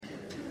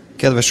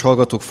Kedves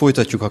hallgatók,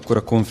 folytatjuk akkor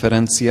a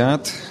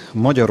konferenciát.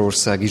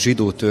 Magyarországi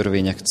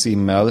zsidótörvények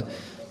címmel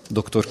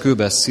dr.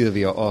 Kőbesz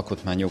Szilvia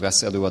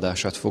alkotmányjogász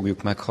előadását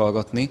fogjuk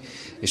meghallgatni,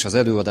 és az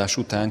előadás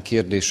után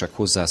kérdések,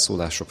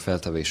 hozzászólások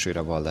feltevésére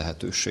van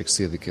lehetőség.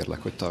 Szilvi,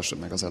 kérlek, hogy tartsd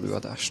meg az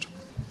előadást.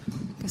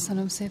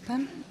 Köszönöm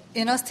szépen.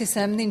 Én azt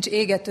hiszem, nincs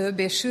égetőbb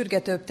és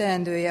sürgetőbb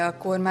teendője a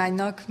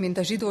kormánynak, mint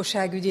a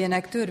zsidóság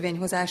ügyének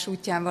törvényhozás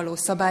útján való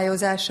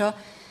szabályozása,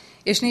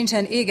 és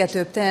nincsen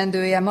égetőbb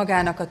teendője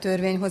magának a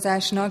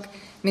törvényhozásnak,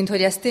 mint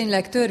hogy ezt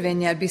tényleg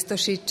törvénnyel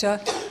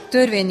biztosítsa,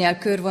 törvénnyel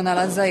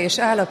körvonalazza és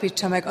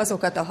állapítsa meg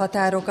azokat a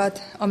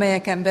határokat,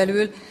 amelyeken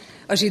belül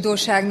a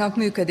zsidóságnak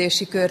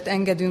működési kört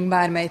engedünk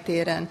bármely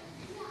téren.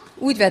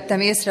 Úgy vettem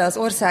észre az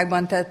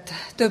országban tett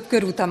több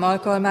körutam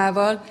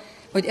alkalmával,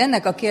 hogy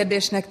ennek a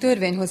kérdésnek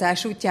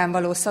törvényhozás útján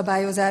való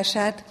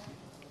szabályozását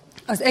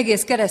az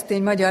egész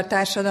keresztény magyar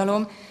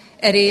társadalom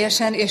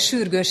erélyesen és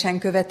sürgősen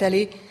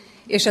követeli,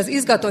 és az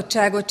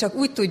izgatottságot csak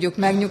úgy tudjuk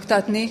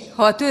megnyugtatni,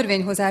 ha a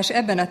törvényhozás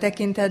ebben a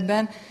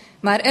tekintetben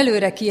már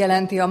előre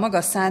kijelenti a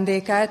maga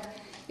szándékát,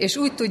 és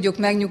úgy tudjuk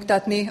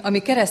megnyugtatni a mi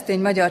keresztény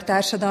magyar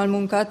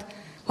társadalmunkat,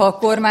 ha a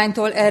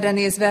kormánytól erre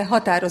nézve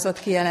határozott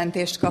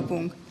kijelentést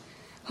kapunk.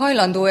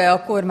 Hajlandó-e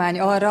a kormány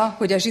arra,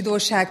 hogy a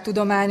zsidóság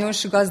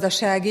tudományos,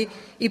 gazdasági,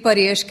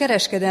 ipari és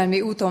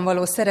kereskedelmi úton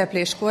való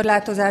szereplés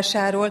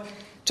korlátozásáról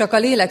csak a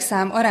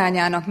lélekszám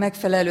arányának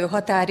megfelelő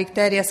határig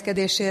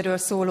terjeszkedéséről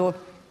szóló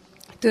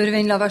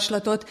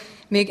törvényjavaslatot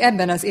még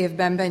ebben az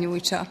évben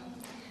benyújtsa?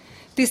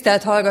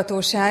 Tisztelt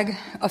hallgatóság,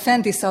 a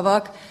fenti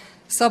szavak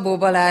Szabó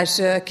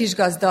Balázs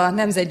kisgazda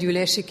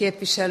nemzetgyűlési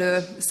képviselő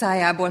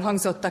szájából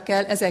hangzottak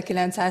el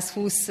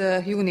 1920.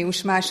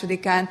 június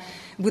 2-án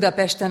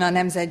Budapesten a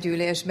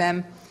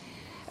nemzetgyűlésben.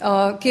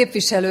 A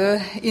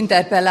képviselő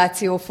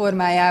interpelláció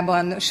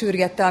formájában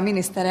sürgette a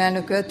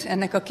miniszterelnököt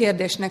ennek a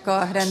kérdésnek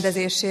a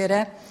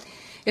rendezésére,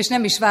 és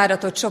nem is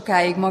váratott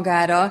sokáig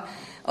magára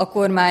a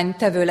kormány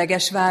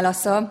tevőleges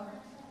válasza,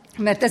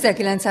 mert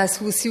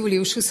 1920.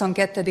 július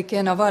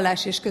 22-én a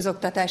vallás- és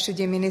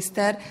közoktatásügyi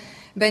miniszter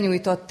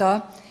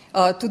benyújtotta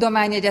a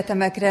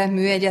tudományegyetemekre,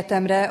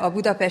 műegyetemre, a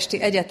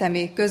Budapesti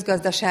Egyetemi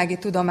Közgazdasági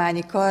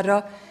Tudományi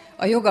Karra,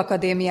 a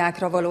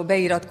jogakadémiákra való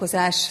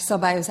beiratkozás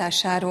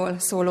szabályozásáról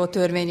szóló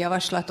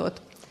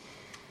törvényjavaslatot.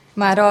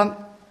 Már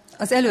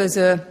az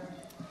előző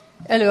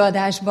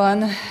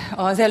előadásban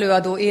az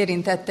előadó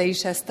érintette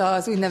is ezt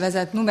az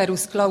úgynevezett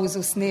numerus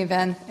clausus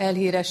néven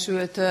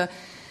elhíresült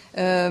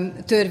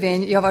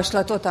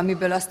törvényjavaslatot,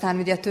 amiből aztán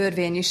ugye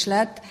törvény is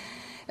lett.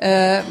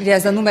 Ugye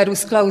ez a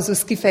numerus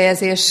clausus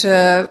kifejezés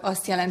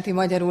azt jelenti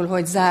magyarul,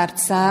 hogy zárt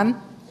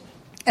szám.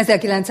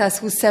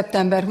 1920.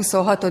 szeptember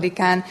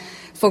 26-án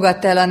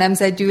fogadta el a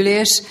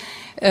Nemzetgyűlés.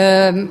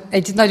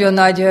 Egy nagyon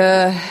nagy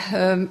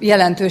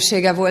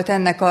jelentősége volt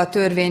ennek a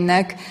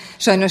törvénynek,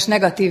 sajnos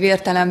negatív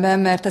értelemben,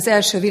 mert az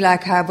első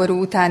világháború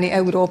utáni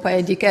Európa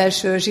egyik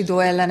első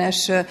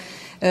zsidóellenes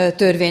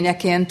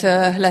törvényeként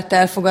lett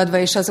elfogadva,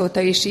 és azóta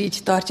is így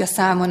tartja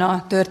számon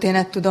a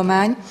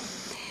történettudomány.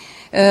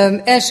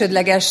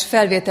 Elsődleges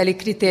felvételi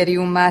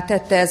kritériummá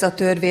tette ez a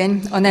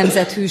törvény a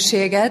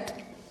nemzethűséget,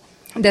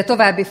 de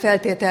további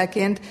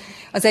feltételként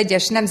az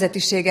egyes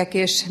nemzetiségek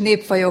és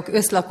népfajok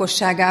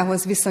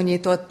összlakosságához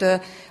viszonyított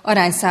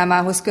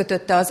arányszámához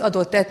kötötte az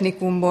adott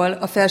etnikumból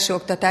a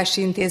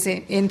felsőoktatási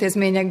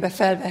intézményekbe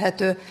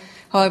felvehető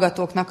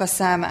hallgatóknak a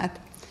számát.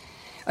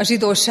 A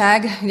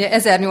zsidóság ugye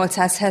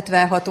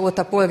 1876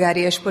 óta polgári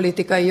és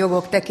politikai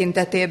jogok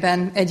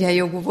tekintetében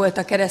egyenjogú volt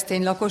a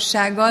keresztény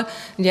lakossággal,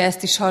 ugye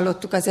ezt is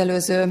hallottuk az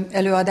előző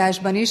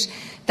előadásban is,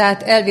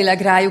 tehát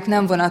elvileg rájuk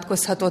nem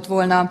vonatkozhatott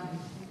volna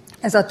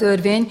ez a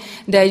törvény,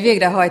 de egy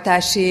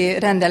végrehajtási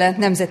rendelet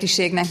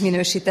nemzetiségnek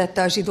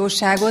minősítette a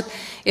zsidóságot,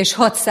 és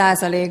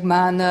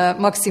 6%-ban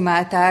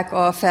maximálták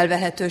a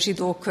felvehető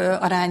zsidók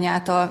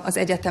arányát az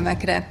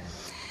egyetemekre.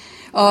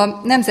 A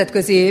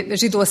nemzetközi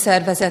zsidó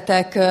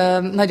szervezetek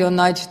nagyon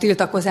nagy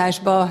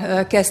tiltakozásba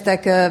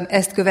kezdtek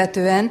ezt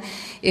követően,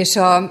 és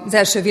az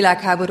első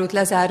világháborút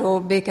lezáró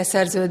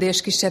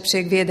békeszerződés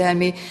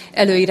kisebbségvédelmi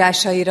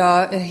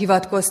előírásaira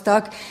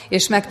hivatkoztak,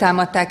 és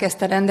megtámadták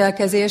ezt a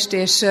rendelkezést,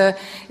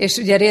 és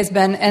ugye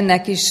részben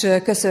ennek is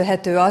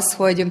köszönhető az,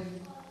 hogy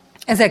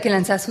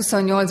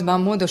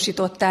 1928-ban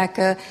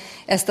módosították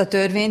ezt a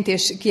törvényt,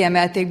 és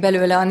kiemelték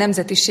belőle a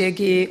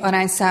nemzetiségi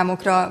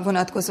arányszámokra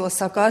vonatkozó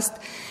szakaszt,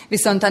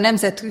 viszont a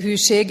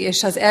nemzethűség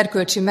és az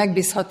erkölcsi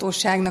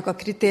megbízhatóságnak a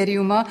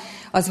kritériuma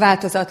az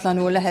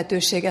változatlanul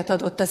lehetőséget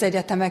adott az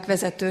egyetemek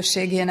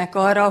vezetőségének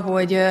arra,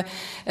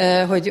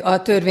 hogy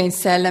a törvény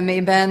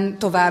szellemében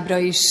továbbra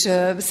is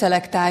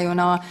szelektáljon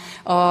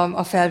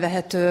a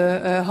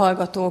felvehető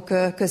hallgatók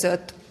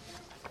között.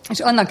 És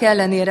annak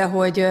ellenére,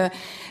 hogy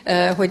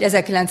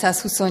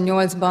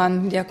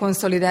 1928-ban ugye a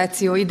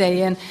konszolidáció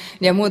idején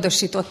ugye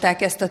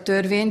módosították ezt a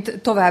törvényt,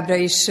 továbbra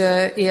is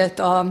élt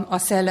a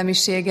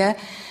szellemisége,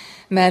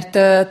 mert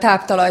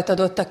táptalajt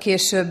adott a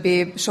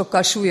későbbi,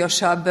 sokkal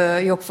súlyosabb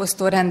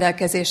jogfosztó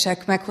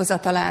rendelkezések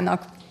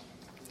meghozatalának.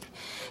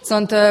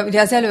 Viszont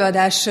ugye az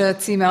előadás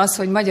címe az,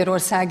 hogy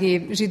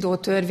Magyarországi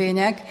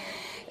zsidótörvények,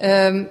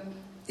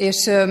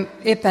 és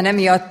éppen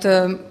emiatt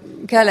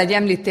kell egy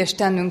említést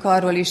tennünk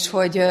arról is,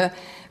 hogy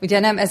ugye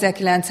nem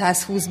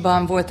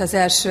 1920-ban volt az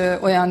első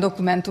olyan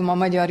dokumentum a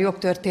magyar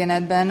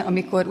jogtörténetben,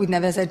 amikor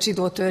úgynevezett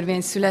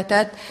zsidótörvény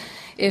született,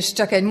 és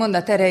csak egy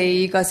mondat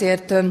erejéig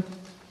azért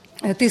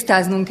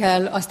tisztáznunk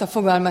kell azt a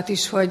fogalmat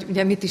is, hogy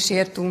ugye mit is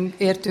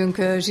értünk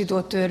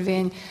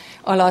zsidótörvény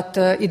alatt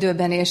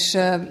időben és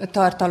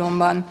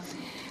tartalomban.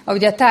 Ha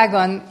ugye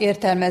tágan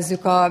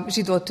értelmezzük a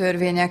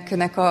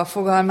zsidótörvényeknek a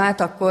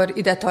fogalmát, akkor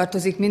ide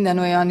tartozik minden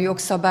olyan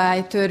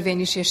jogszabály, törvény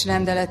is és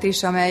rendelet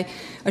is, amely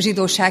a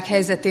zsidóság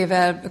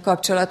helyzetével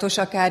kapcsolatos,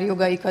 akár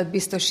jogaikat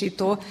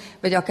biztosító,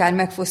 vagy akár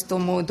megfosztó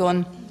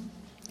módon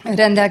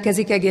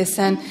rendelkezik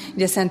egészen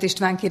ugye Szent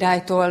István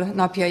királytól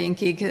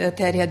napjainkig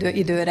terjedő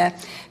időre.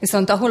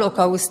 Viszont a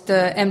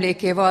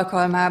holokauszt-emlékév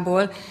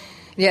alkalmából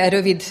ugye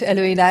rövid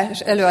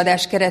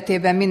előadás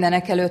keretében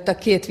mindenekelőtt a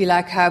két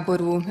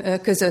világháború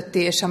közötti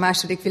és a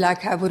második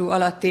világháború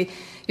alatti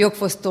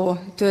jogfosztó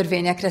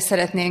törvényekre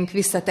szeretnénk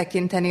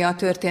visszatekinteni a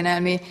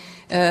történelmi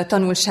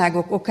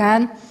tanulságok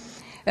okán.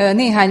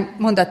 Néhány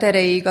mondat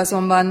erejéig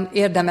azonban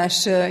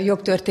érdemes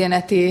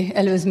jogtörténeti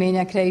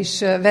előzményekre is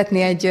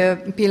vetni egy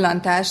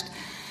pillantást.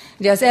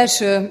 Ugye az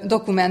első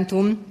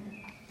dokumentum,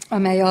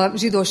 amely a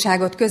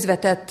zsidóságot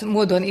közvetett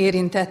módon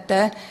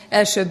érintette,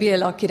 első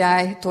Béla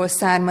királytól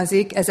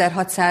származik,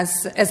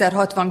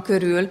 1060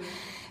 körül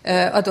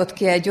adott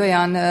ki egy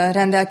olyan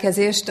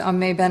rendelkezést,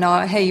 amelyben a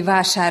helyi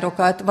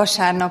vásárokat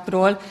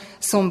vasárnapról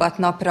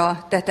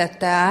szombatnapra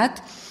tetette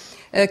át.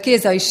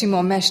 Kézai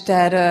Simon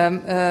mester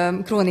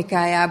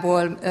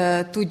krónikájából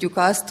tudjuk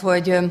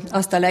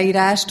azt a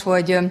leírást,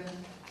 hogy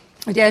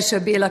első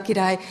Béla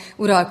király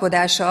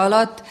uralkodása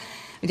alatt,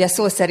 ugye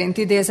szó szerint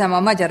idézem, a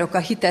magyarok a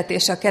hitet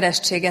és a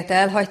keresztséget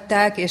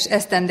elhagyták, és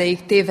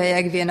esztendeig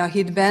tévelyegvén a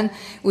hitben,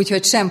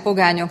 úgyhogy sem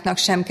pogányoknak,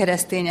 sem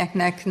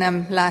keresztényeknek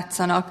nem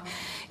látszanak.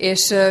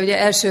 És ugye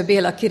első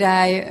Béla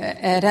király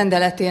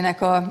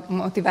rendeletének a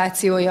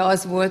motivációja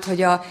az volt,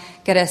 hogy a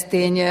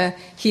keresztény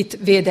hit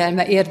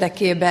védelme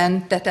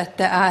érdekében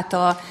tetette át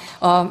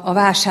a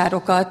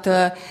vásárokat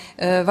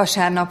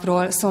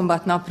vasárnapról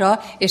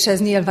szombatnapra, és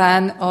ez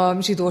nyilván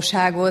a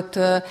zsidóságot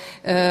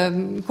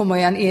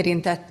komolyan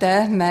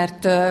érintette,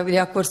 mert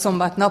ugye akkor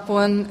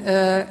szombatnapon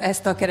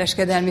ezt a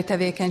kereskedelmi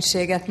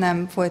tevékenységet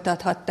nem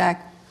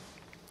folytathatták.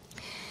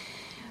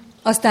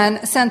 Aztán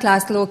Szent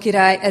László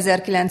király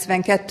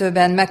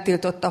 1092-ben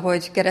megtiltotta,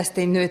 hogy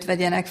keresztény nőt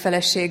vegyenek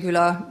feleségül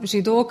a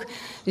zsidók,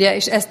 ugye,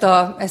 és ezt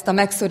a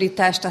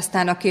megszorítást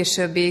aztán a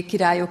későbbi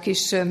királyok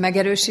is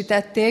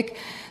megerősítették.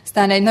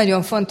 Aztán egy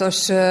nagyon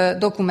fontos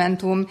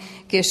dokumentum,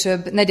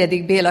 később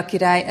 4. Béla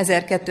király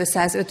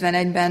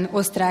 1251-ben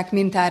osztrák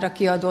mintára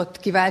kiadott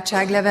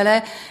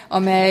kiváltságlevele,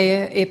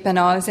 amely éppen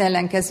az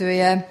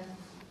ellenkezője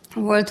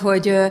volt,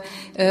 hogy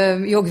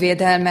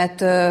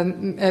jogvédelmet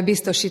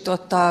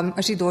biztosította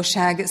a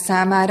zsidóság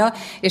számára,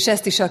 és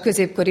ezt is a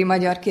középkori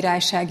Magyar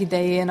Királyság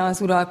idején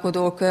az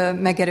uralkodók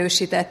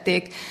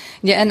megerősítették.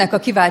 Ugye ennek a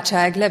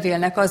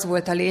kiváltságlevélnek az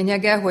volt a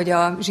lényege, hogy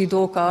a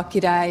zsidók a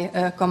király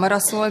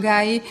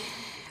kamaraszolgái,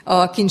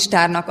 a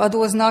kincstárnak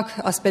adóznak,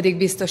 az pedig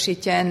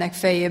biztosítja ennek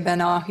fejében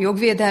a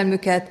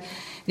jogvédelmüket.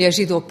 Ugye a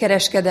zsidók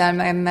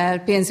kereskedelmemmel,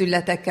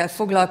 pénzügyletekkel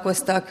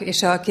foglalkoztak,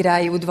 és a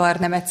királyi udvar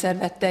nem egyszer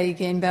vette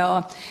igénybe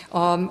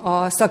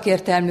a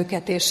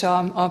szakértelmüket és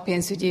a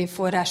pénzügyi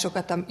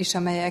forrásokat is,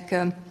 amelyek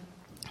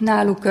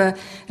náluk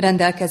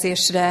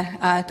rendelkezésre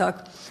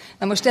álltak.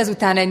 Na most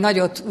ezután egy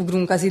nagyot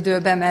ugrunk az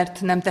időbe,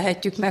 mert nem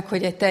tehetjük meg,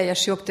 hogy egy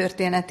teljes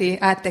jogtörténeti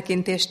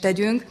áttekintést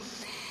tegyünk,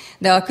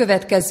 de a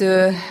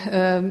következő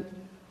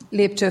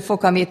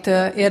lépcsőfok, amit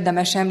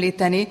érdemes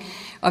említeni,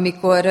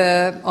 amikor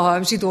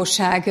a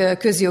zsidóság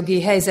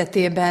közjogi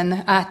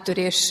helyzetében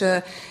áttörés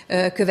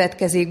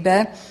következik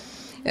be,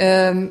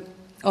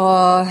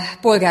 a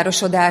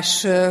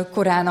polgárosodás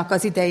korának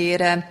az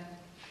idejére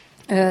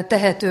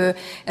tehető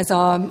ez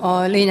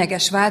a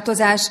lényeges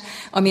változás,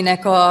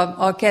 aminek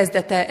a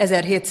kezdete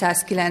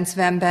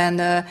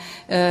 1790-ben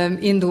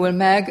indul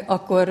meg,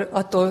 akkor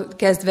attól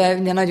kezdve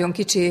ugye nagyon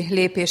kicsi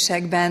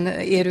lépésekben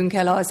érünk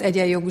el az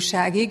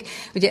egyenjogúságig.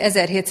 Ugye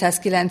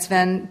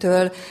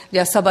 1790-től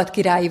ugye a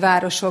szabadkirályi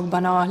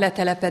városokban a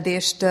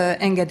letelepedést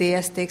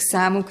engedélyezték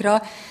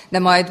számukra, de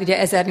majd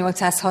ugye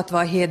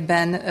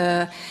 1867-ben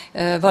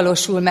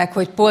valósul meg,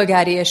 hogy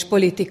polgári és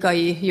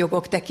politikai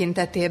jogok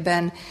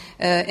tekintetében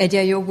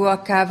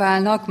egyenjogúakká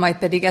válnak, majd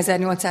pedig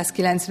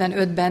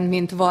 1895-ben,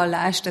 mint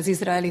vallást, az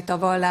izraelita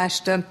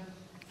vallást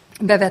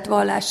bevett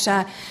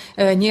vallássá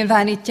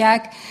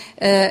nyilvánítják.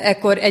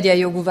 Ekkor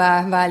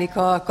egyenjogúvá válik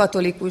a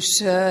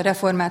katolikus,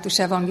 református,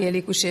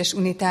 evangélikus és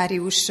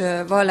unitárius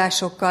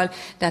vallásokkal,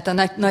 tehát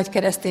a nagy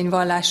keresztény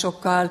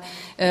vallásokkal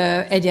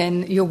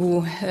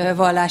egyenjogú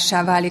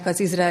vallássá válik az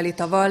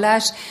izraelita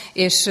vallás,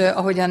 és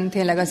ahogyan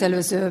tényleg az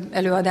előző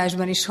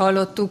előadásban is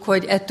hallottuk,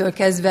 hogy ettől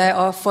kezdve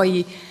a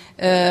faji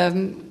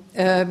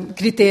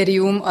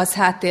kritérium az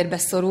háttérbe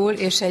szorul,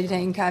 és egyre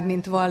inkább,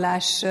 mint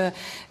vallás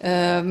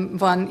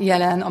van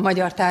jelen a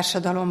magyar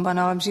társadalomban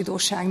a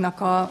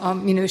zsidóságnak a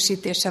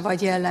minősítése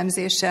vagy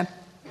jellemzése.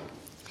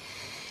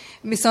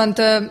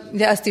 Viszont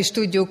ugye azt is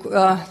tudjuk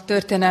a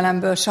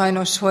történelemből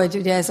sajnos, hogy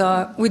ugye ez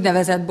a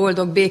úgynevezett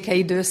boldog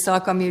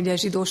békeidőszak, ami ugye a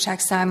zsidóság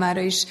számára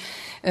is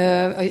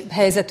a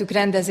helyzetük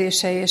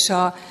rendezése és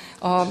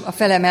a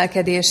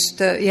felemelkedést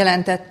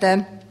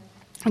jelentette,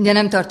 ugye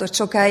nem tartott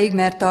sokáig,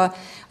 mert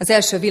az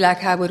első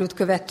világháborút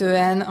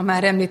követően a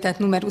már említett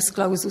numerus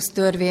clausus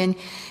törvény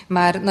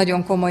már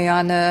nagyon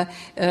komolyan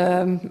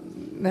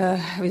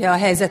ugye a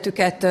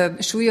helyzetüket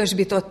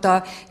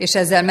súlyosbította, és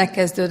ezzel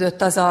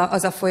megkezdődött az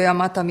a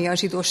folyamat, ami a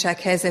zsidóság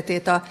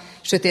helyzetét, a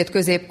sötét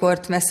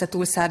középkort messze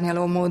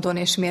túlszárnyaló módon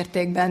és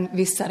mértékben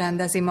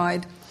visszarendezi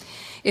majd.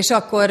 És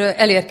akkor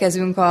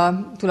elérkezünk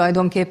a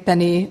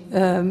tulajdonképpeni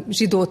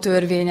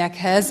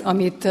zsidótörvényekhez,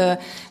 amit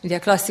ugye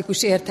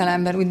klasszikus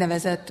értelemben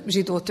úgynevezett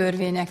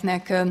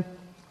zsidótörvényeknek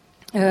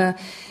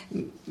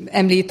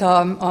említ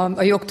a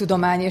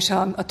jogtudomány és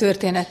a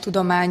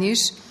történettudomány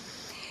is.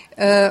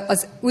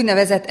 Az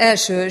úgynevezett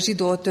első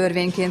zsidó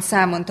törvényként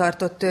számon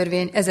tartott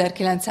törvény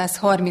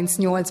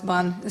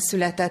 1938-ban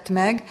született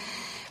meg,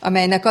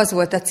 amelynek az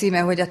volt a címe,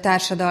 hogy a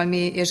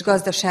társadalmi és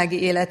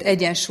gazdasági élet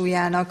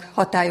egyensúlyának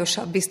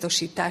hatályosabb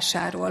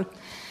biztosításáról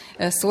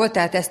szól,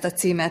 tehát ezt a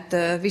címet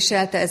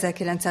viselte,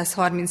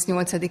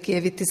 1938.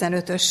 évi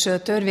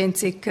 15-ös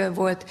törvénycikk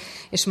volt,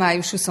 és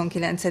május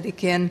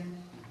 29-én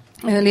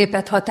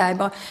lépett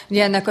hatályba.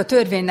 Ugye ennek a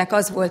törvénynek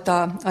az volt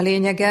a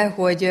lényege,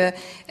 hogy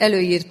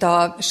előírta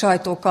a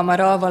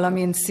sajtókamara,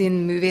 valamint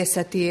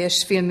színművészeti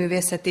és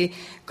filmművészeti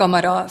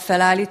kamara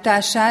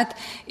felállítását,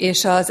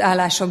 és az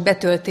állások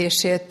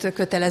betöltését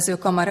kötelező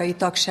kamarai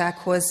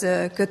tagsághoz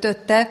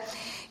kötötte,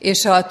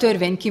 és a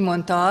törvény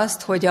kimondta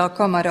azt, hogy a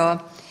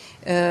kamara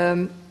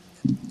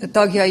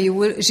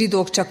tagjaiul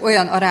zsidók csak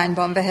olyan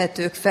arányban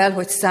vehetők fel,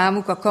 hogy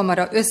számuk a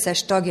kamara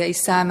összes tagjai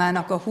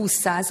számának a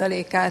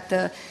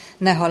 20%-át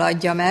ne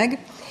haladja meg,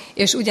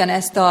 és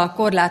ugyanezt a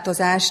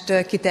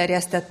korlátozást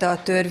kiterjesztette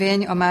a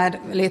törvény a már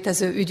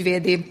létező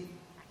ügyvédi,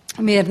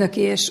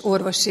 mérnöki és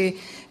orvosi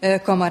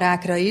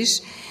kamarákra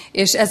is,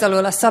 és ez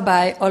alól a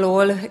szabály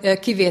alól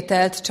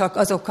kivételt csak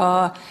azok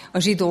a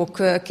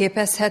zsidók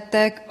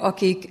képezhettek,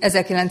 akik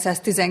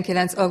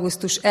 1919.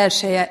 augusztus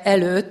 1-e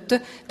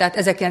előtt, tehát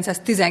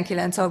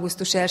 1919.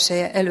 augusztus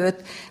 1-e előtt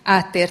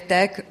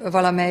áttértek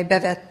valamely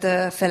bevett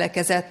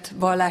felekezet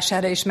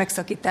vallására, és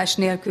megszakítás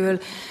nélkül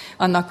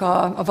annak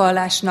a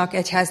vallásnak,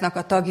 egyháznak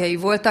a tagjai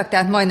voltak,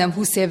 tehát majdnem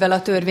 20 évvel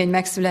a törvény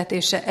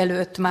megszületése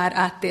előtt már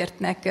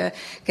áttértnek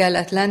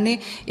kellett lenni,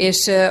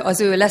 és az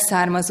ő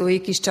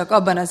leszármazóik is csak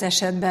abban az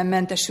esetben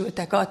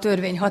mentesültek a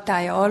törvény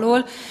hatálya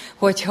alól,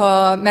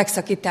 hogyha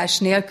megszakítás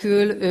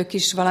nélkül ők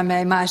is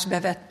valamely más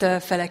bevett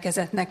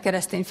felekezetnek,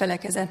 keresztény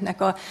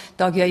felekezetnek a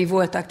tagjai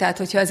voltak. Tehát,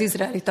 hogyha az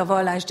izraelita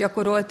vallást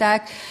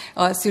gyakorolták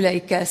a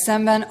szüleikkel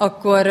szemben,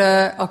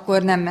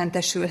 akkor nem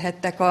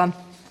mentesülhettek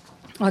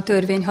a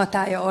törvény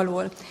hatálya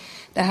alól.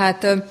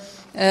 Tehát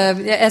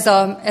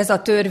ez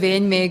a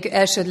törvény még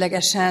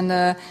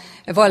elsődlegesen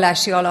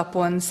vallási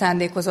alapon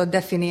szándékozott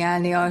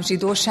definiálni a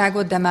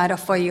zsidóságot, de már a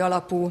faji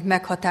alapú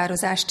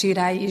meghatározás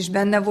csírái is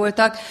benne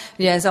voltak.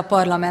 Ugye ez a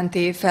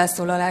parlamenti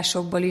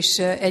felszólalásokból is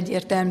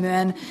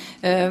egyértelműen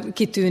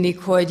kitűnik,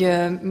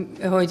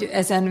 hogy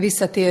ezen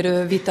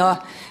visszatérő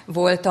vita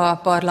volt a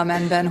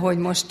parlamentben, hogy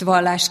most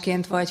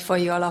vallásként vagy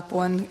faji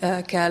alapon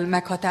kell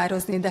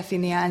meghatározni,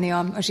 definiálni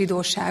a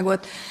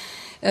zsidóságot.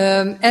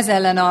 Ez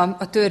ellen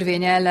a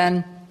törvény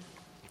ellen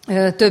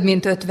több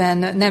mint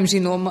 50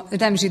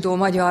 nem zsidó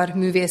magyar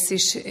művész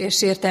is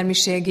és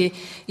értelmiségi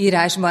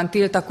írásban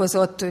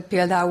tiltakozott,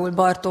 például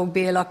Bartók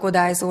Béla,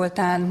 Kodály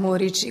Zoltán,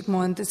 Móricz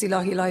Zsigmond,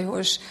 Zilahi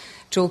Lajos,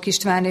 Csók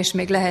István, és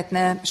még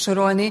lehetne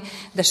sorolni,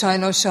 de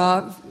sajnos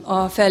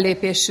a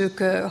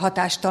fellépésük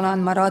hatástalan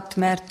maradt,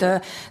 mert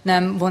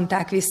nem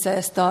vonták vissza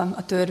ezt a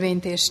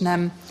törvényt, és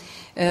nem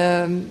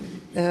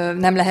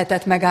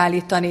lehetett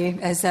megállítani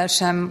ezzel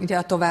sem ugye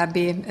a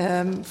további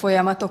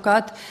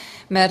folyamatokat,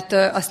 mert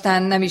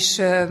aztán nem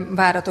is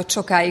váratott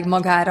sokáig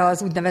magára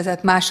az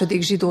úgynevezett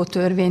második zsidó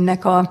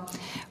törvénynek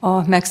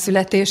a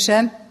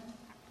megszületése.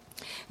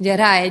 Ugye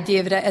rá egy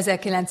évre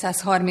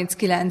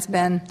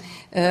 1939-ben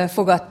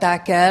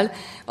fogadták el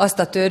azt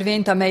a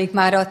törvényt, amelyik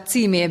már a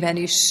címében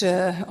is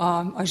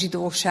a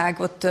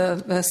zsidóságot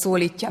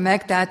szólítja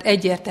meg, tehát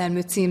egyértelmű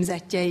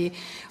címzettjei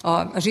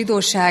a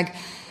zsidóság.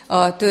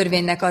 A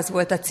törvénynek az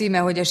volt a címe,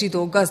 hogy a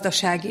zsidók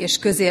gazdasági és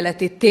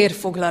közéleti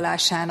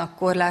térfoglalásának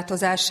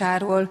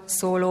korlátozásáról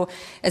szóló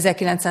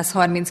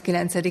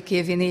 1939.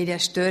 évi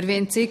 4-es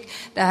törvénycikk.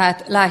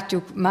 Tehát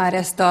látjuk már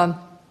ezt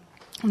a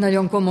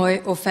nagyon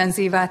komoly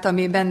offenzívát,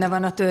 ami benne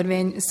van a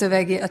törvény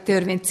a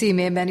törvény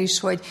címében is,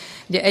 hogy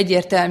ugye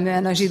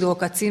egyértelműen a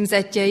zsidók a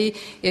címzettjei,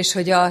 és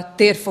hogy a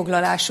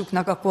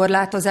térfoglalásuknak a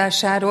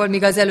korlátozásáról,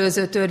 míg az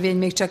előző törvény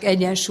még csak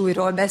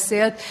egyensúlyról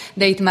beszélt,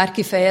 de itt már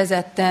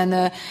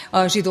kifejezetten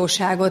a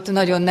zsidóságot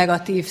nagyon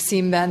negatív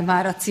színben,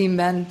 már a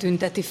címben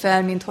tünteti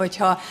fel, mint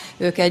hogyha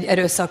ők egy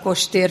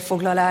erőszakos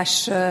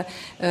térfoglalást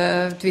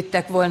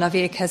vittek volna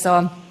véghez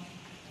a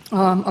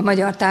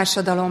magyar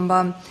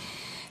társadalomban.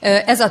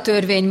 Ez a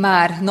törvény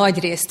már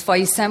nagyrészt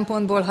faji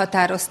szempontból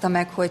határozta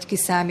meg, hogy ki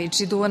számít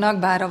zsidónak,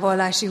 bár a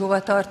vallási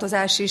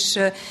hovatartozás is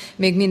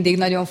még mindig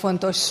nagyon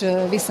fontos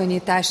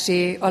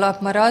viszonyítási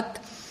alap maradt.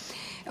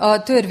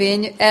 A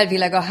törvény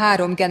elvileg a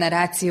 3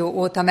 generáció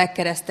óta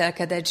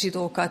megkeresztelkedett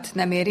zsidókat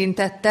nem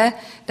érintette,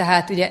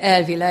 tehát ugye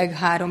elvileg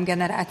 3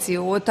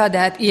 generáció óta, de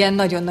hát ilyen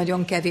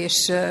nagyon-nagyon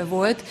kevés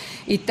volt.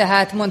 Itt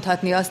tehát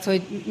mondhatni azt,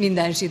 hogy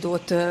minden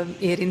zsidót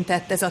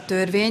érintett ez a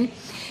törvény,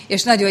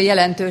 és nagyon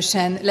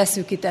jelentősen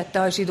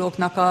leszűkítette a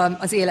zsidóknak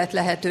az élet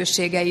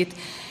lehetőségeit.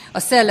 A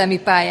szellemi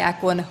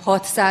pályákon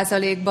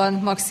 6%-ban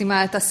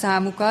maximálta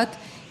számukat,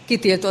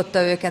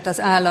 kitiltotta őket az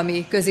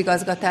állami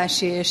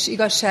közigazgatási és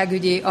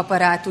igazságügyi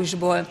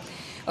apparátusból,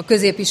 a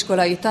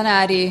középiskolai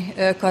tanári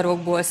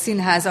karokból,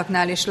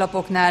 színházaknál és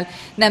lapoknál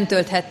nem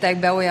tölthettek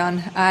be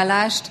olyan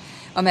állást,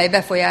 amely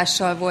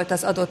befolyással volt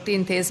az adott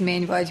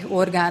intézmény vagy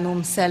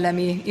orgánum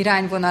szellemi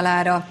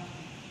irányvonalára,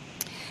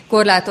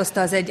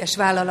 korlátozta az egyes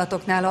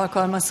vállalatoknál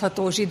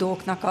alkalmazható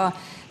zsidóknak a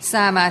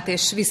számát,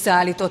 és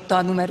visszaállította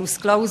a numerus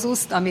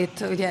clausust,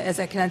 amit ugye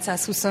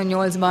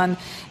 1928-ban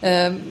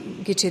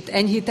kicsit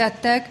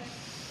enyhítettek,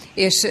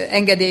 és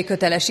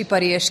engedélyköteles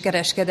ipari és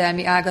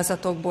kereskedelmi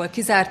ágazatokból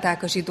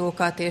kizárták a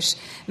zsidókat, és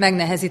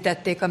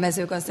megnehezítették a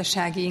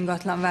mezőgazdasági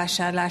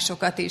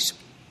ingatlanvásárlásokat is.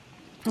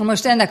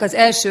 Most ennek az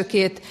első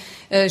 2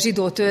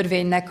 zsidó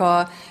törvénynek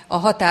a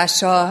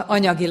hatása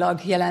anyagilag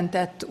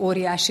jelentett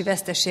óriási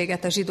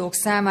veszteséget a zsidók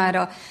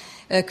számára,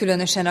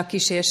 különösen a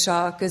kis és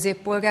a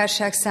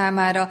középpolgárság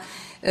számára.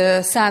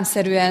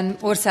 Számszerűen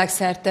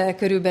országszerte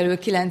körülbelül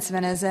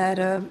 90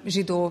 000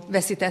 zsidó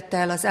veszítette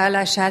el az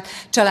állását,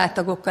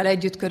 családtagokkal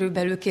együtt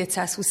körülbelül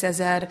 220 000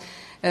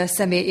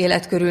 személy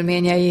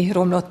életkörülményei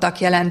romlottak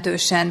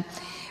jelentősen.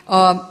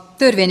 A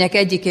törvények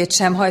egyikét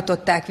sem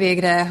hajtották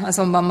végre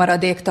azonban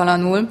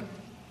maradéktalanul,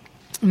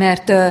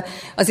 mert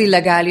az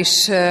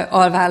illegális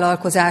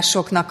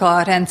alvállalkozásoknak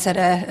a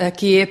rendszere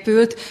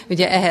kiépült,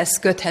 ugye ehhez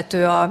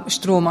köthető a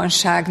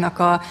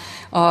strómanságnak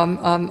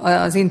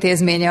az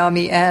intézménye,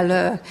 ami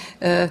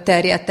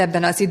elterjedt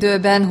ebben az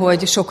időben,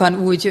 hogy sokan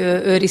úgy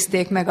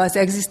őrizték meg az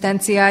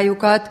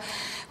egzisztenciájukat,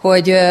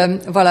 hogy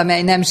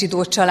valamely nem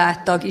zsidó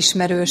családtag,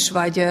 ismerős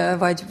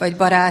vagy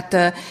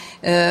barát,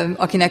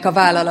 akinek a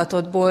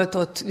vállalatot,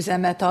 boltot,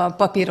 üzemet a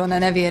papíron a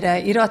nevére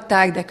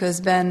iratták, de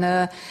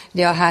közben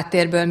ugye a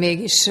háttérből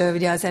mégis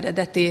ugye az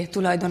eredeti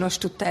tulajdonos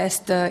tudta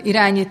ezt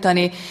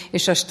irányítani,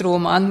 és a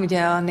stróman,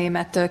 ugye a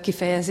német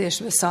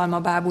kifejezésből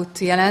szalmabábút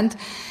jelent,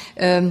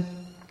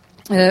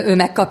 ő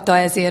megkapta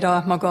ezért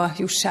a maga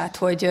jussát,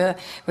 hogy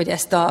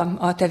ezt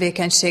a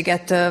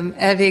tevékenységet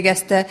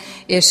elvégezte,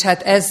 és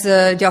hát ez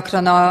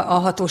gyakran a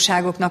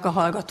hatóságoknak a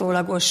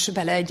hallgatólagos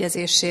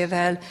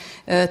beleegyezésével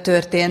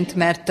történt,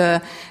 mert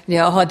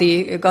ugye a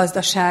hadi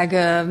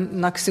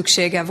gazdaságnak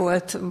szüksége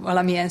volt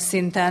valamilyen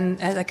szinten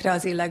ezekre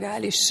az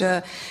illegális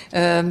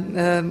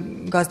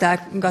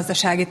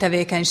gazdasági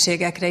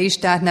tevékenységekre is,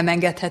 tehát nem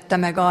engedhette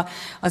meg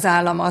az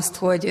állam azt,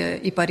 hogy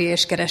ipari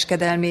és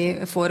kereskedelmi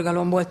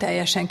forgalomból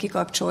teljesen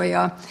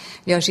kikapcsolja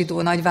a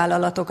zsidó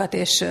nagyvállalatokat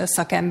és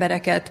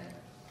szakembereket.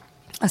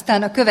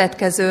 Aztán a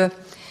következő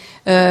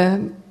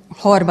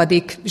 3.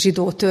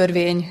 zsidó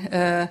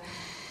törvénynek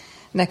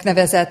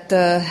nevezett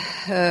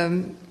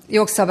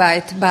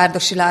jogszabályt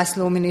Bárdossy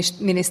László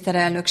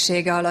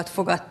miniszterelnöksége alatt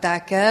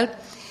fogadták el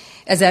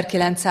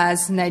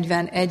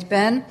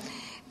 1941-ben.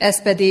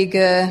 Ez pedig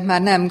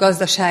már nem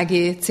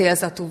gazdasági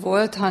célzatú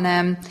volt,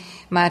 hanem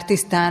már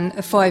tisztán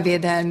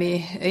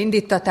fajvédelmi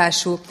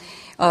indítatású.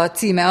 A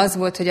címe az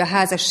volt, hogy a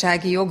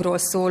házassági jogról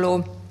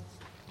szóló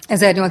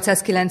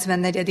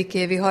 1894.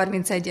 évi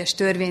 31-es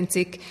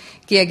törvénycikk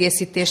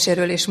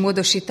kiegészítéséről és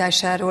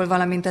módosításáról,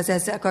 valamint az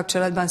ezzel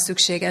kapcsolatban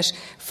szükséges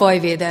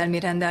fajvédelmi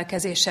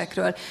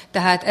rendelkezésekről.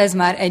 Tehát ez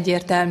már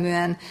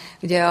egyértelműen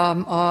ugye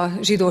a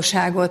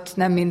zsidóságot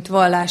nem mint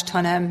vallást,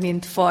 hanem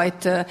mint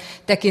fajt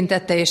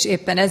tekintette, és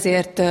éppen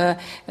ezért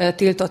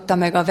tiltotta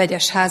meg a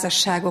vegyes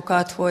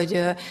házasságokat,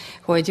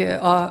 hogy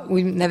a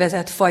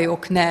úgynevezett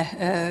fajok ne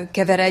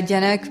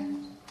keveredjenek,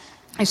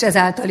 és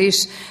ezáltal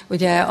is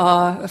ugye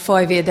a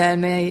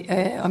fajvédelme,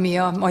 ami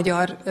a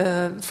magyar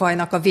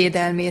fajnak a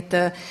védelmét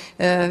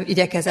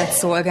igyekezett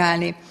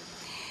szolgálni.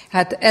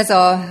 Hát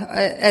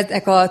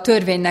ennek a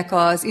törvénynek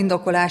az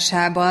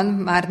indokolásában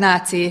már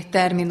náci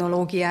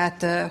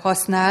terminológiát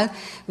használ,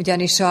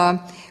 ugyanis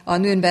a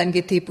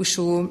nürnbergi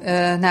típusú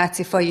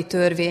náci faji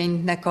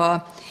törvénynek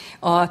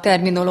a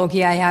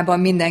terminológiájában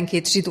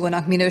mindenkit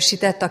zsidónak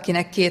minősített,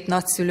 akinek 2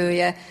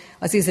 nagyszülője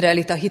az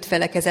izraelita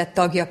hitfelekezet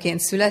tagjaként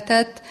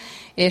született,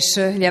 és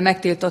ugye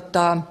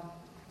megtiltotta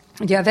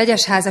ugye a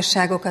vegyes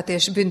házasságokat,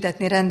 és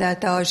büntetni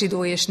rendelte a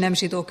zsidó és nem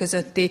zsidó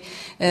közötti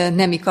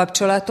nemi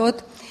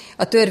kapcsolatot.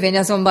 A törvény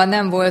azonban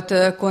nem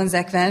volt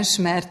konzekvens,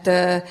 mert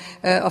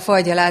a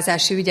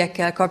fajgyalázási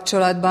ügyekkel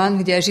kapcsolatban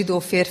ugye a zsidó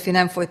férfi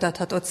nem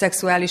folytathatott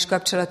szexuális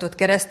kapcsolatot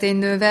keresztény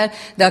nővel,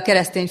 de a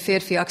keresztény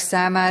férfiak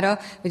számára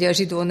ugye a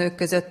zsidó nők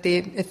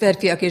közötti,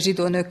 férfiak és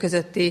zsidó nők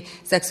közötti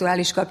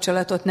szexuális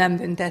kapcsolatot nem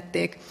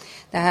büntették.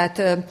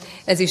 Tehát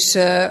ez is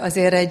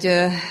azért egy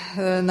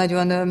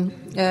nagyon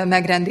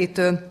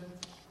megrendítő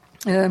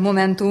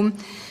momentum.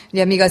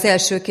 Ugye míg az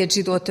első két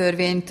zsidó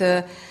törvényt,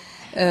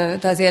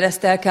 de azért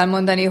ezt el kell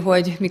mondani,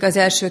 hogy míg az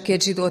első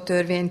két zsidó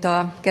törvényt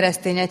a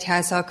keresztény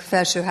egyházak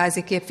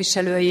felsőházi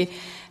képviselői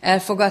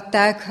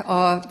elfogadták,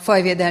 a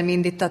fajvédelmi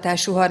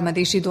indíttatású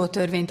harmadik zsidó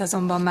törvényt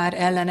azonban már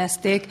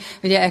ellenezték.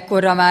 Ugye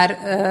ekkorra már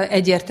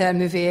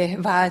egyértelművé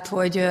vált,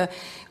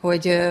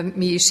 hogy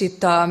mi is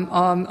itt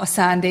a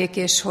szándék,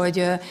 és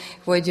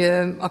hogy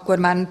akkor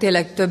már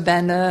tényleg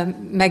többen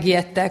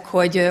megijedtek,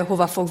 hogy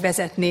hova fog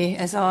vezetni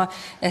ez a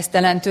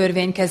esztelen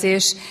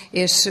törvénykezés,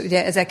 és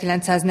ugye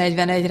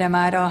 1941-re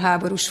már a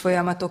háborús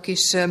folyamatok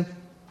is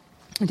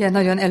ugye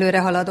nagyon előre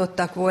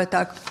haladottak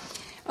voltak.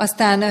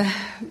 Aztán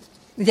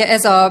ugye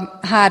ez a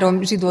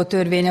 3 zsidó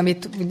törvény,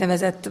 amit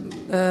úgynevezett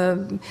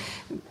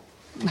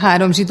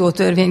 3 zsidó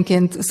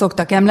törvényként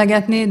szoktak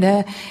emlegetni,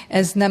 de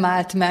ez nem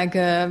állt meg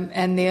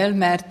ennél,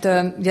 mert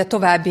ugye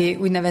további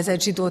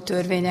úgynevezett zsidó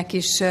törvények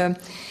is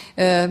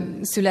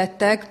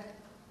születtek.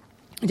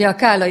 Ugye a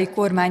kálai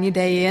kormány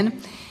idején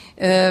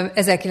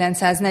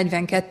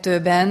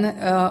 1942-ben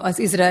az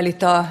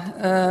izraelita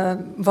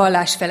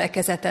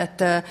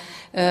vallásfelekezetet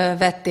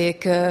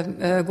vették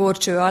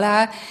górcső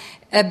alá.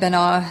 Ebben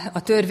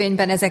a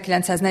törvényben,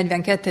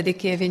 1942.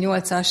 évi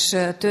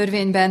 8-as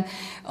törvényben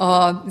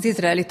az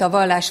izraelita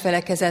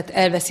vallásfelekezet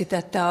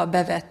elveszítette a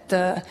bevett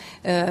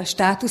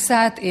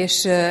státuszát,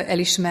 és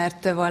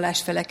elismert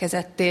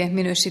vallásfelekezetté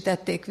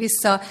minősítették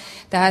vissza,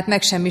 tehát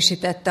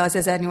megsemmisítette az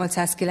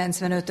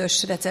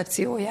 1895-ös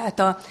recepcióját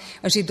a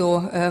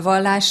zsidó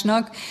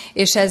vallásnak,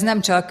 és ez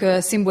nem csak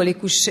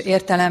szimbolikus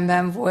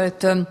értelemben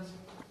volt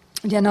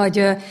ugye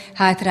nagy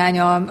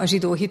hátránya a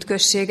zsidó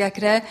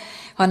hitközségekre,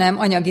 hanem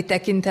anyagi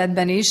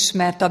tekintetben is,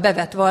 mert a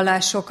bevett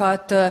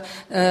vallásokat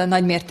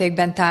nagy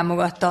mértékben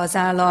támogatta az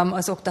állam,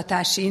 az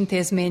oktatási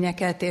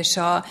intézményeket, és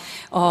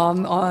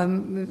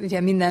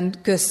ugye minden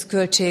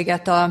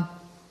közköltséget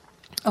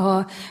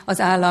az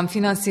állam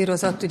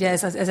finanszírozott, ugye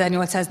ez az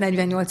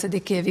 1848.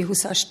 évi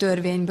 20-as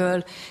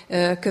törvényből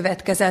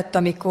következett,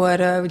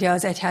 amikor ugye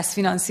az egyház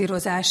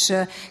finanszírozás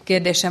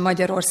kérdése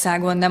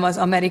Magyarországon nem az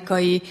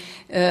amerikai,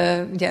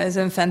 ugye az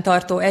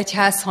önfenntartó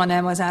egyház,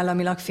 hanem az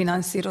államilag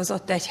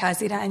finanszírozott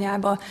egyház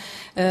irányába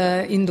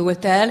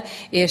indult el,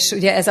 és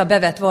ugye ez a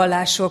bevett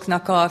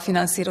vallásoknak a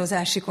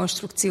finanszírozási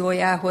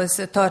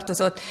konstrukciójához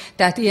tartozott.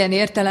 Tehát ilyen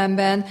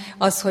értelemben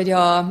az, hogy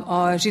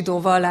a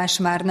zsidó vallás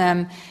már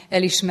nem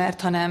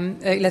elismert,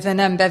 illetve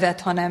nem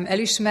bevett, hanem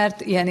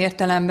elismert, ilyen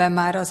értelemben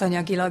már az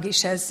anyagilag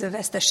is ez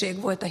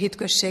veszteség volt a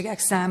hitközségek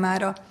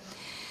számára.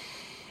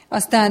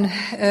 Aztán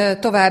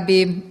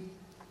további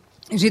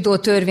zsidó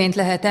törvényt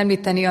lehet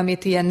említeni,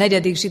 amit ilyen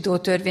 4. zsidó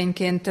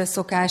törvényként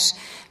szokás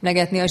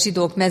emlegetni a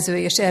zsidók mező-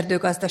 és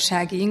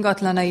erdőgazdasági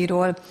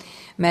ingatlanairól,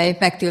 mely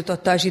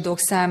megtiltotta a zsidók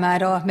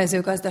számára a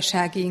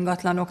mezőgazdasági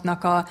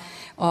ingatlanoknak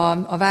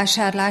a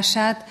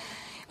vásárlását.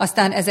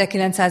 Aztán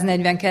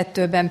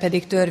 1942-ben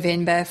pedig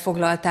törvénybe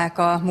foglalták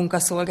a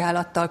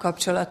munkaszolgálattal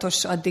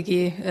kapcsolatos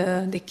addig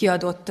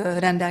kiadott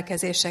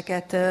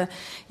rendelkezéseket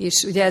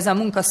is. Ugye ez a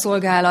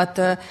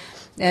munkaszolgálat,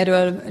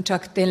 erről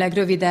csak tényleg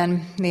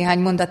röviden néhány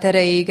mondat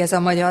erejéig, ez a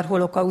magyar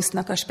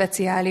holokausztnak a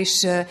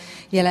speciális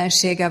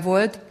jelensége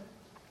volt.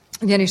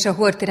 Ugyanis a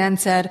horthy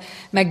rendszer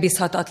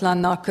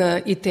megbízhatatlannak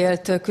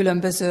ítélt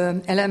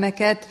különböző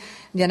elemeket,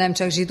 ugye nem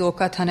csak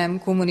zsidókat,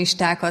 hanem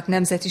kommunistákat,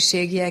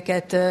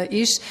 nemzetiségieket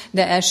is,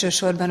 de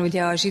elsősorban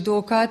ugye a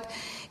zsidókat,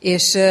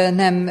 és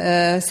nem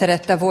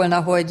szerette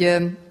volna, hogy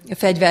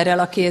fegyverrel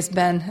a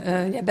kézben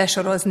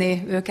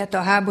besorozni őket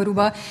a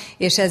háborúba,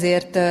 és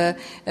ezért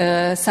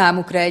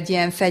számukra egy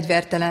ilyen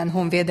fegyvertelen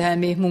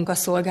honvédelmi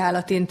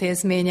munkaszolgálat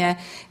intézménye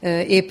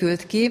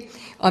épült ki,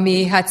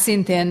 ami hát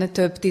szintén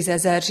több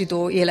tízezer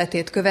zsidó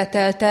életét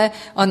követelte,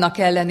 annak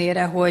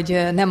ellenére,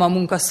 hogy nem a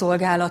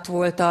munkaszolgálat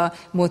volt a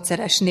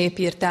módszeres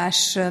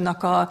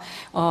népírtásnak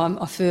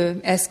a fő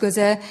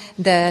eszköze,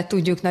 de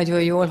tudjuk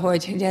nagyon jól,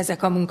 hogy ugye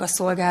ezek a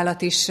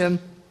munkaszolgálat is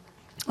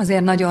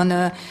azért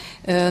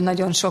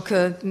nagyon sok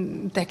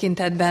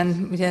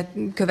tekintetben ugye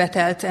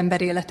követelt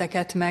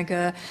emberéleteket,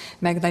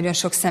 meg nagyon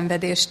sok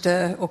szenvedést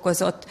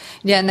okozott.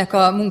 Ugye ennek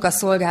a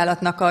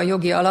munkaszolgálatnak a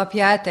jogi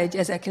alapját egy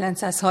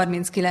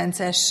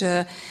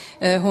 1939-es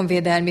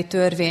honvédelmi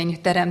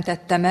törvény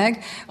teremtette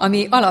meg,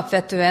 ami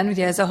alapvetően,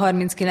 ugye ez a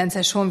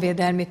 39-es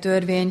honvédelmi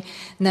törvény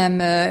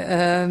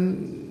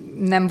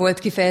nem volt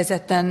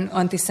kifejezetten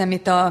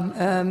antiszemita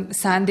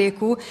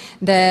szándékú,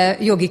 de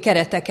jogi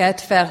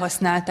kereteket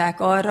felhasználták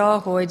arra,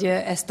 hogy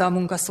ezt a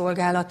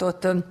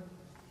munkaszolgálatot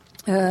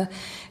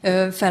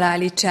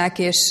felállítsák,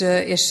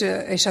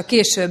 és a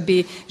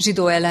későbbi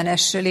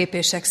zsidóellenes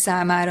lépések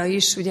számára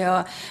is, ugye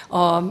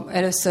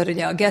először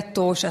ugye a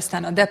gettós,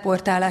 aztán a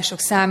deportálások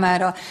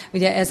számára,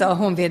 ugye ez a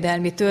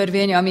honvédelmi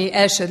törvény, ami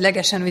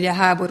elsődlegesen ugye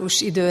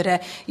háborús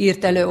időre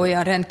írt elő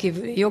olyan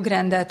rendkívüli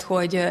jogrendet,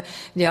 hogy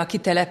ugye a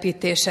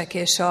kitelepítések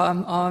és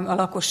a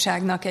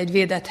lakosságnak egy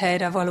védett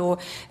helyre való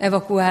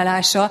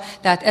evakuálása,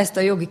 tehát ezt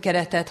a jogi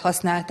keretet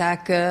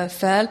használták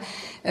fel,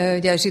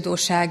 ugye a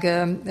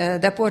zsidóság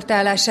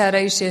deportálására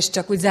is, és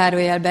csak úgy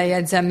zárójelben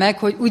jegyzem meg,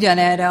 hogy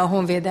ugyanerre a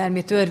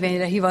honvédelmi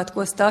törvényre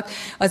hivatkoztak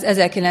az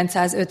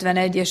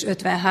 1951 és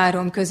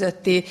 53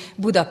 közötti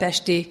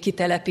budapesti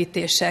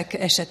kitelepítések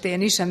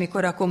esetén is,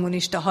 amikor a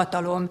kommunista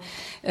hatalom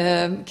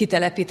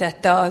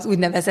kitelepítette az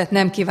úgynevezett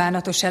nem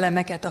kívánatos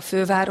elemeket a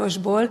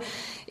fővárosból,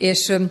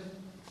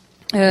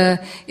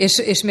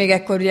 és még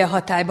ekkor ugye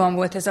hatályban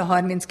volt ez a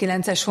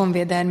 39-es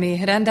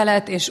honvédelmi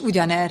rendelet, és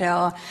ugyanerre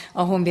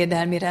a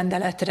honvédelmi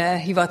rendeletre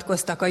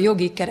hivatkoztak a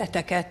jogi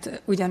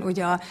kereteket, ugyanúgy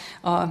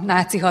a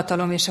náci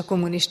hatalom és a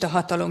kommunista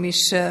hatalom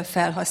is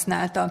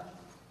felhasználta.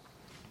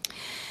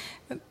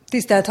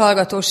 Tisztelt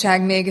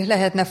hallgatóság, még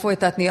lehetne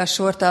folytatni a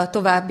sort a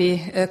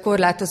további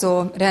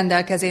korlátozó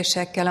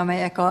rendelkezésekkel,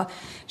 amelyek a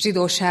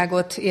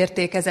zsidóságot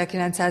érték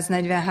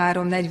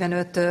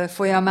 1943-45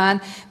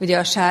 folyamán, ugye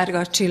a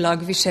sárga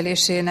csillag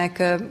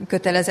viselésének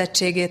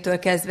kötelezettségétől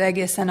kezdve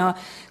egészen a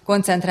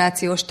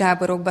koncentrációs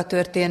táborokba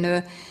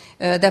történő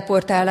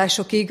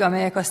deportálásokig,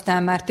 amelyek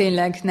aztán már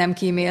tényleg nem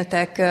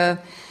kíméltek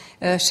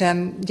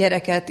sem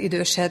gyereket,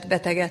 időset,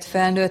 beteget,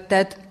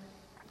 felnőttet.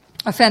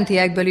 A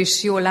fentiekből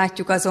is jól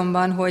látjuk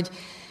azonban, hogy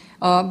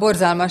a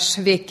borzalmas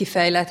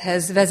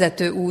végkifejlethez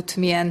vezető út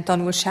milyen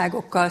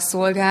tanulságokkal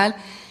szolgál,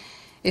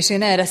 és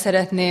én erre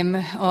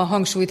szeretném a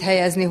hangsúlyt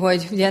helyezni,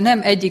 hogy ugye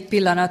nem egyik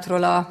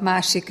pillanatról a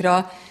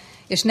másikra,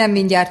 és nem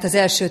mindjárt az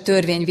első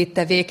törvény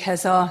vitte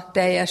véghez a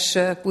teljes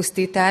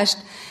pusztítást,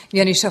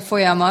 ugyanis a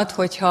folyamat,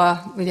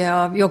 hogyha ugye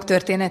a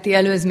jogtörténeti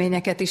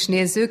előzményeket is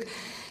nézzük,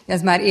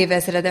 ez már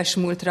évezredes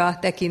múltra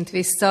tekint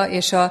vissza,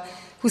 és a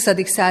 20.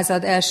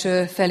 század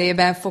első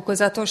felében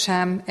fokozatos,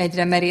 ám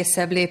egyre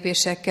merészebb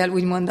lépésekkel,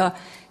 úgymond a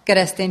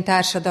keresztény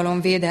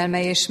társadalom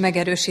védelme és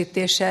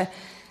megerősítése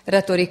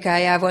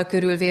retorikájával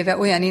körülvéve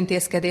olyan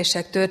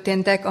intézkedések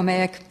történtek,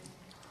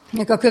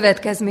 amelyeknek a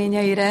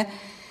következményeire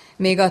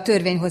még a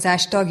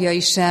törvényhozás tagjai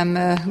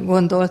sem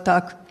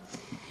gondoltak.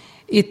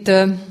 Itt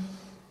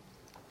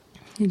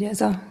ugye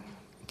ez a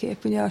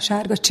kép ugye a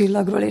sárga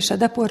csillagról és a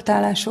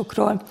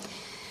deportálásokról,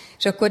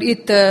 és akkor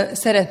itt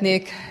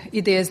szeretnék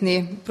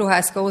idézni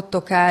Prohászka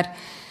Ottokár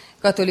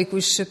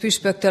katolikus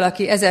püspöktől,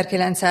 aki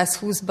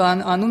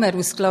 1920-ban a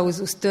numerus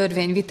clausus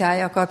törvény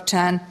vitája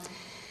kapcsán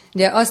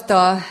ugye azt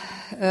a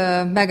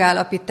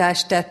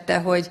megállapítást tette,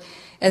 hogy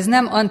ez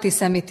nem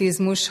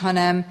antiszemitizmus,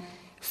 hanem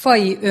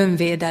faji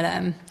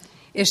önvédelem.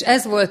 És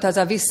ez volt az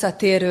a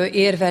visszatérő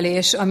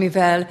érvelés,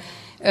 amivel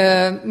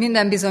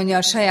minden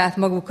bizonnyal saját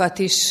magukat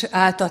is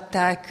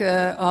áltatták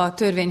a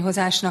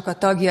törvényhozásnak a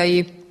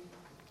tagjai,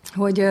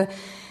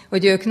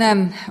 hogy ők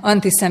nem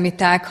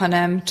antiszemiták,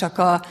 hanem csak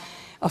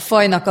a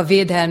fajnak a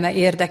védelme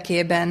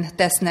érdekében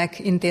tesznek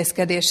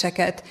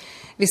intézkedéseket.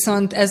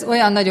 Viszont ez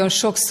olyan nagyon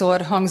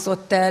sokszor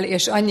hangzott el,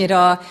 és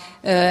annyira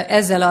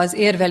ezzel az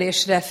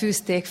érvelésre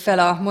fűzték fel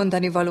a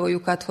mondani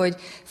valójukat, hogy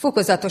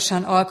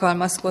fokozatosan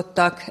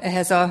alkalmazkodtak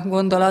ehhez a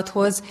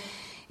gondolathoz,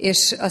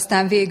 és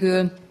aztán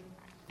végül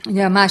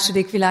ugye a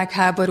II.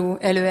 Világháború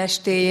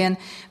előestéjén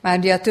már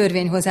ugye a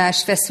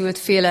törvényhozás feszült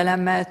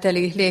félelemmel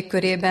teli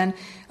légkörében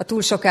a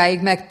túl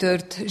sokáig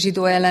megtört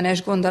zsidó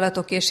ellenes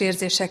gondolatok és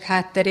érzések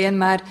hátterén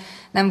már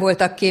nem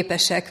voltak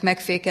képesek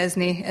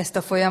megfékezni ezt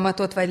a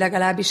folyamatot, vagy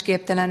legalábbis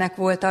képtelenek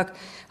voltak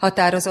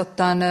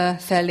határozottan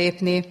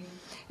fellépni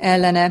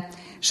ellene.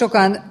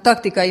 Sokan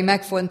taktikai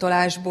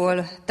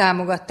megfontolásból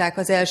támogatták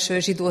az első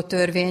zsidó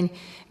törvény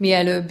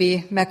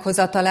mielőbbi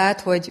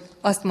meghozatalát, hogy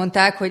azt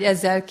mondták, hogy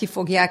ezzel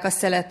kifogják a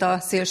szelet a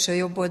szélső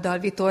jobboldal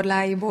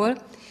vitorláiból,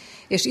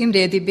 és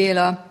Imrédy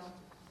Béla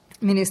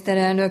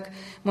miniszterelnök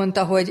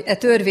mondta, hogy e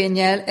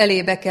törvénnyel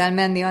elébe kell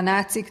menni a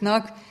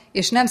náciknak,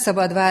 és nem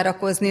szabad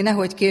várakozni,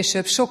 nehogy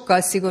később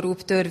sokkal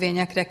szigorúbb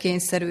törvényekre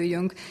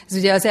kényszerüljünk. Ez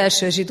ugye az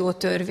első zsidó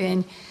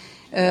törvény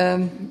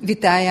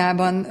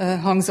vitájában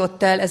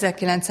hangzott el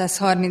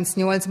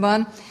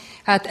 1938-ban.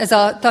 Hát ez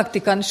a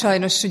taktika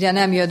sajnos ugye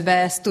nem jött be,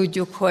 ezt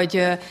tudjuk,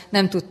 hogy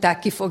nem tudták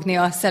kifogni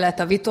a szelet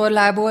a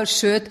vitorlából,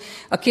 sőt,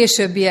 a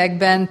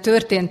későbbiekben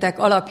történtek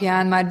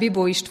alapján már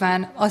Bibó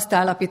István azt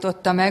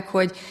állapította meg,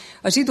 hogy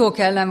a zsidók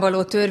ellen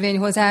való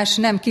törvényhozás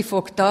nem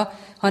kifogta,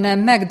 hanem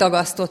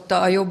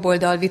megdagasztotta a jobb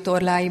oldal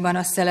vitorláiban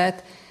a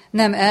szelet,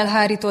 nem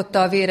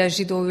elhárította a véres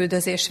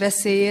zsidóüldözés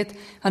veszélyét,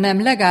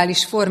 hanem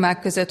legális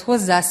formák között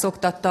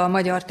hozzászoktatta a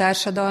magyar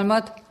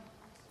társadalmat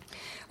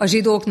a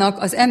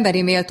zsidóknak az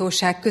emberi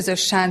méltóság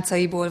közös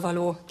sáncaiból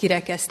való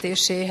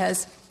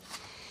kirekesztéséhez.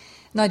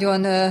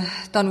 Nagyon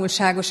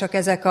tanulságosak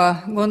ezek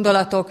a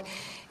gondolatok,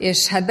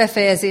 és hát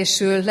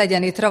befejezésül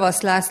legyen itt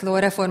Ravasz László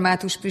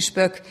református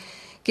püspök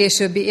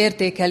későbbi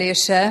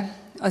értékelése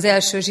az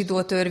első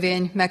zsidó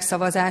törvény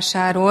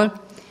megszavazásáról,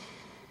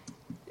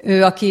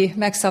 Ő, aki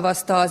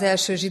megszavazta az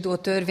első zsidó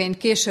törvényt,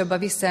 később a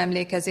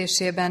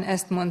visszaemlékezésében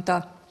ezt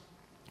mondta: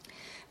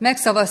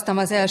 megszavaztam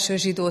az első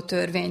zsidó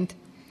törvényt.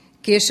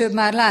 Később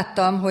már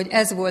láttam, hogy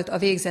ez volt a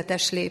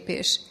végzetes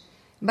lépés.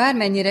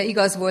 Bármennyire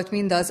igaz volt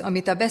mindaz,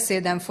 amit a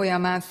beszédem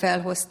folyamán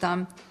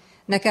felhoztam,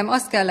 nekem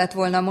azt kellett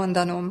volna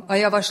mondanom: a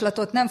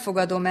javaslatot nem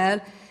fogadom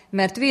el,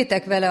 mert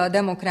vétek vele a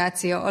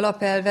demokrácia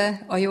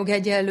alapelve, a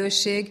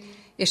jogegyenlőség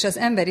és az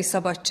emberi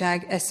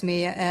szabadság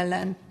eszméje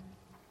ellen.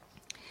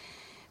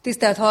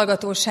 Tisztelt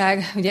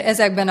hallgatóság, ugye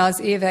ezekben az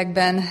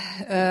években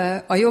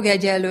a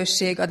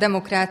jogegyenlőség, a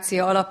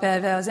demokrácia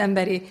alapelve, az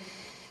emberi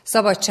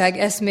szabadság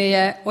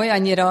eszméje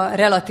olyannyira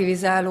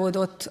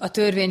relativizálódott a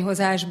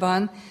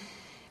törvényhozásban,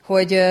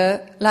 hogy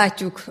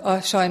látjuk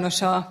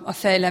sajnos a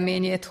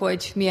fejleményét,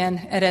 hogy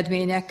milyen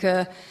eredmények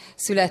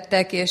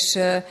születtek, és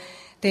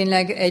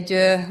tényleg egy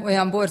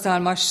olyan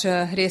borzalmas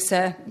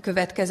része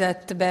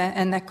következett be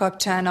ennek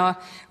kapcsán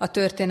a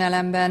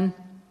történelemben,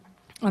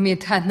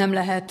 amit hát nem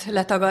lehet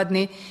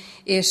letagadni,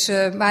 és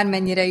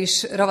bármennyire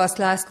is Ravasz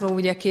László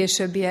ugye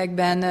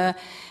későbbiekben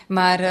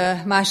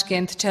már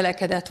másként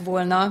cselekedett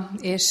volna,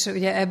 és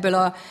ugye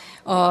ebből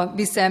a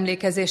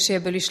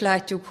visszaemlékezéséből is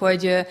látjuk,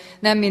 hogy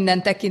nem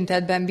minden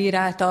tekintetben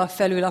bírálta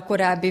felül a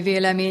korábbi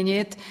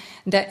véleményét,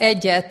 de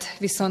egyet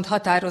viszont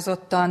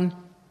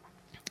határozottan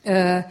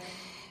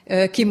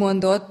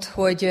kimondott,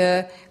 hogy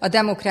a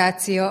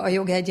demokrácia, a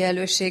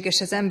jogegyenlőség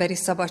és az emberi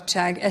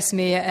szabadság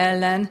eszméje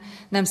ellen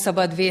nem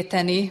szabad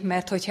véteni,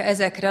 mert hogyha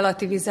ezek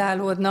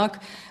relativizálódnak,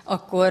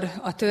 akkor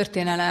a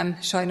történelem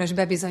sajnos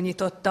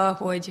bebizonyította,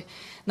 hogy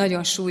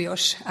nagyon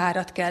súlyos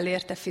árat kell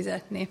érte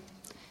fizetni.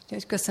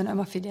 Úgyhogy köszönöm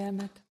a figyelmet.